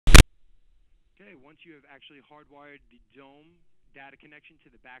once you have actually hardwired the dome data connection to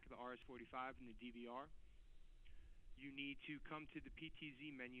the back of the RS-45 and the DVR, you need to come to the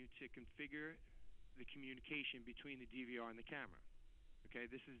EPTZ menu to configure the communication between the DVR and the camera. Okay,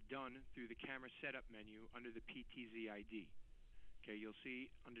 this is done through the camera setup menu under the EPTZ ID. Okay, you'll see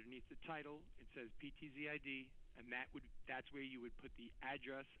underneath the title it says EPTZ ID, and that's where you would put the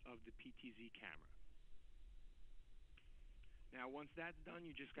address of the EPTZ camera. Now, once that's done,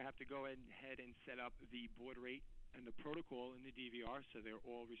 you just have to go ahead and set up the baud rate and the protocol in the DVR so they're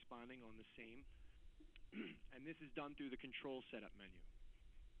all responding on the same. And this is done through the control setup menu.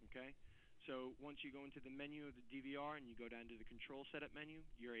 Okay? So once you go into the menu of the DVR and you go down to the control setup menu,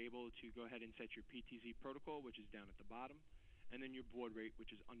 you're able to go ahead and set your EPTZ protocol, which is down at the bottom, and then your baud rate,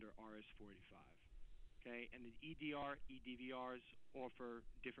 which is under RS-45. Okay? And the EDR, EDVRs offer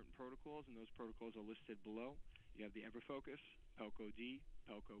different protocols, and those protocols are listed below. You have the Everfocus, Pelco D,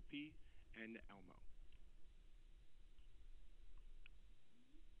 Pelco P, and Elmo.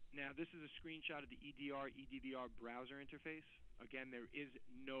 Now, this is a screenshot of the EDR, EDVR browser interface. Again, there is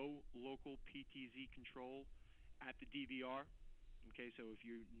no local EPTZ control at the DVR. Okay, so if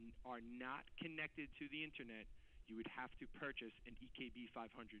you are not connected to the internet, you would have to purchase an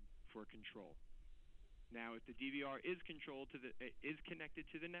EKB500 for control. Now, if the DVR is connected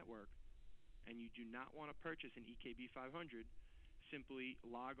to the network, and you do not want to purchase an EKB500, simply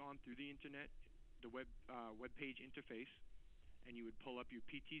log on through the internet, the web page interface, and you would pull up your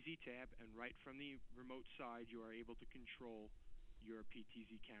EPTZ tab, and right from the remote side, you are able to control your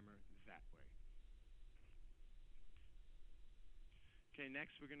EPTZ camera that way. Okay,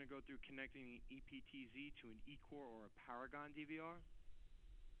 next we're going to go through connecting the EPTZ to an eCore or a Paragon DVR.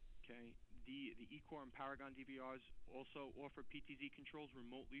 Okay, the eCore and Paragon DVRs also offer EPTZ controls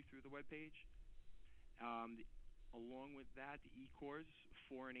remotely through the web page. Along with that, the eCores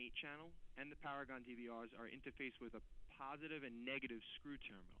 4 and 8 channel and the Paragon DVRs are interfaced with a positive and negative screw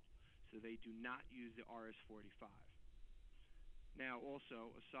terminal, so they do not use the RS-45. Now,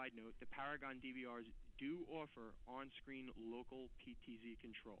 also, a side note, the Paragon DVRs do offer on-screen local EPTZ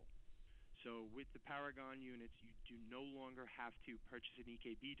control. So with the Paragon units, you do no longer have to purchase an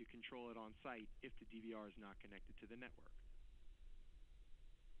EKB to control it on site if the DVR is not connected to the network.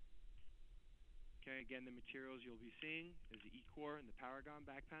 Okay, again, the materials you'll be seeing is the eCore and the Paragon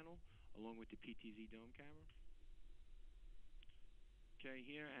back panel, along with the EPTZ dome camera. Okay,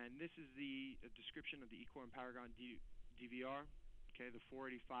 here, and this is the description of the eCore and Paragon DVR. Okay, the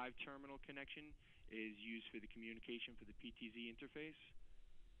 485 terminal connection is used for the communication for the EPTZ interface.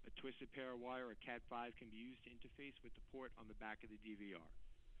 A twisted pair of wire or Cat5 can be used to interface with the port on the back of the DVR.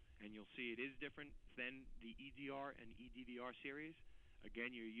 And you'll see it is different than the EDR and EDVR series.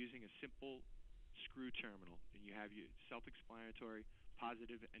 Again, you're using a simple screw terminal, and you have your self-explanatory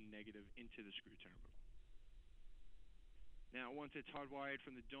positive and negative into the screw terminal. Now, once it's hardwired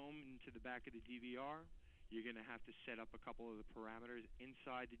from the dome into the back of the DVR, you're going to have to set up a couple of the parameters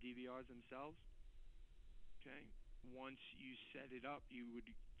inside the DVRs themselves. Okay. Once you set it up, you would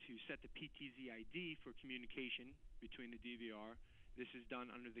to set the EPTZ ID for communication between the DVR. This is done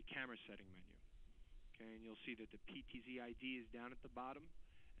under the camera setting menu. Okay, and you'll see that the EPTZ ID is down at the bottom.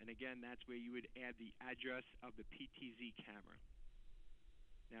 And again, that's where you would add the address of the EPTZ camera.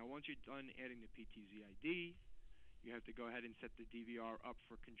 Now, once you're done adding the EPTZ ID, you have to go ahead and set the DVR up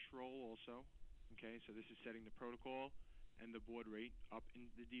for control also. Okay, so this is setting the protocol and the baud rate up in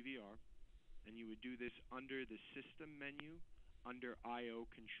the DVR. And you would do this under the system menu under I/O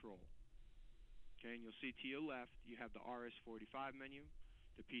control. Okay, and you'll see to your left, you have the RS-45 menu,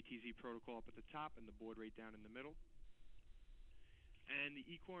 the EPTZ protocol up at the top, and the baud rate down in the middle. And the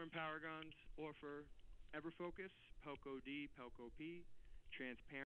eCore and Paragons offer Everfocus, Pelco D, Pelco P, transparent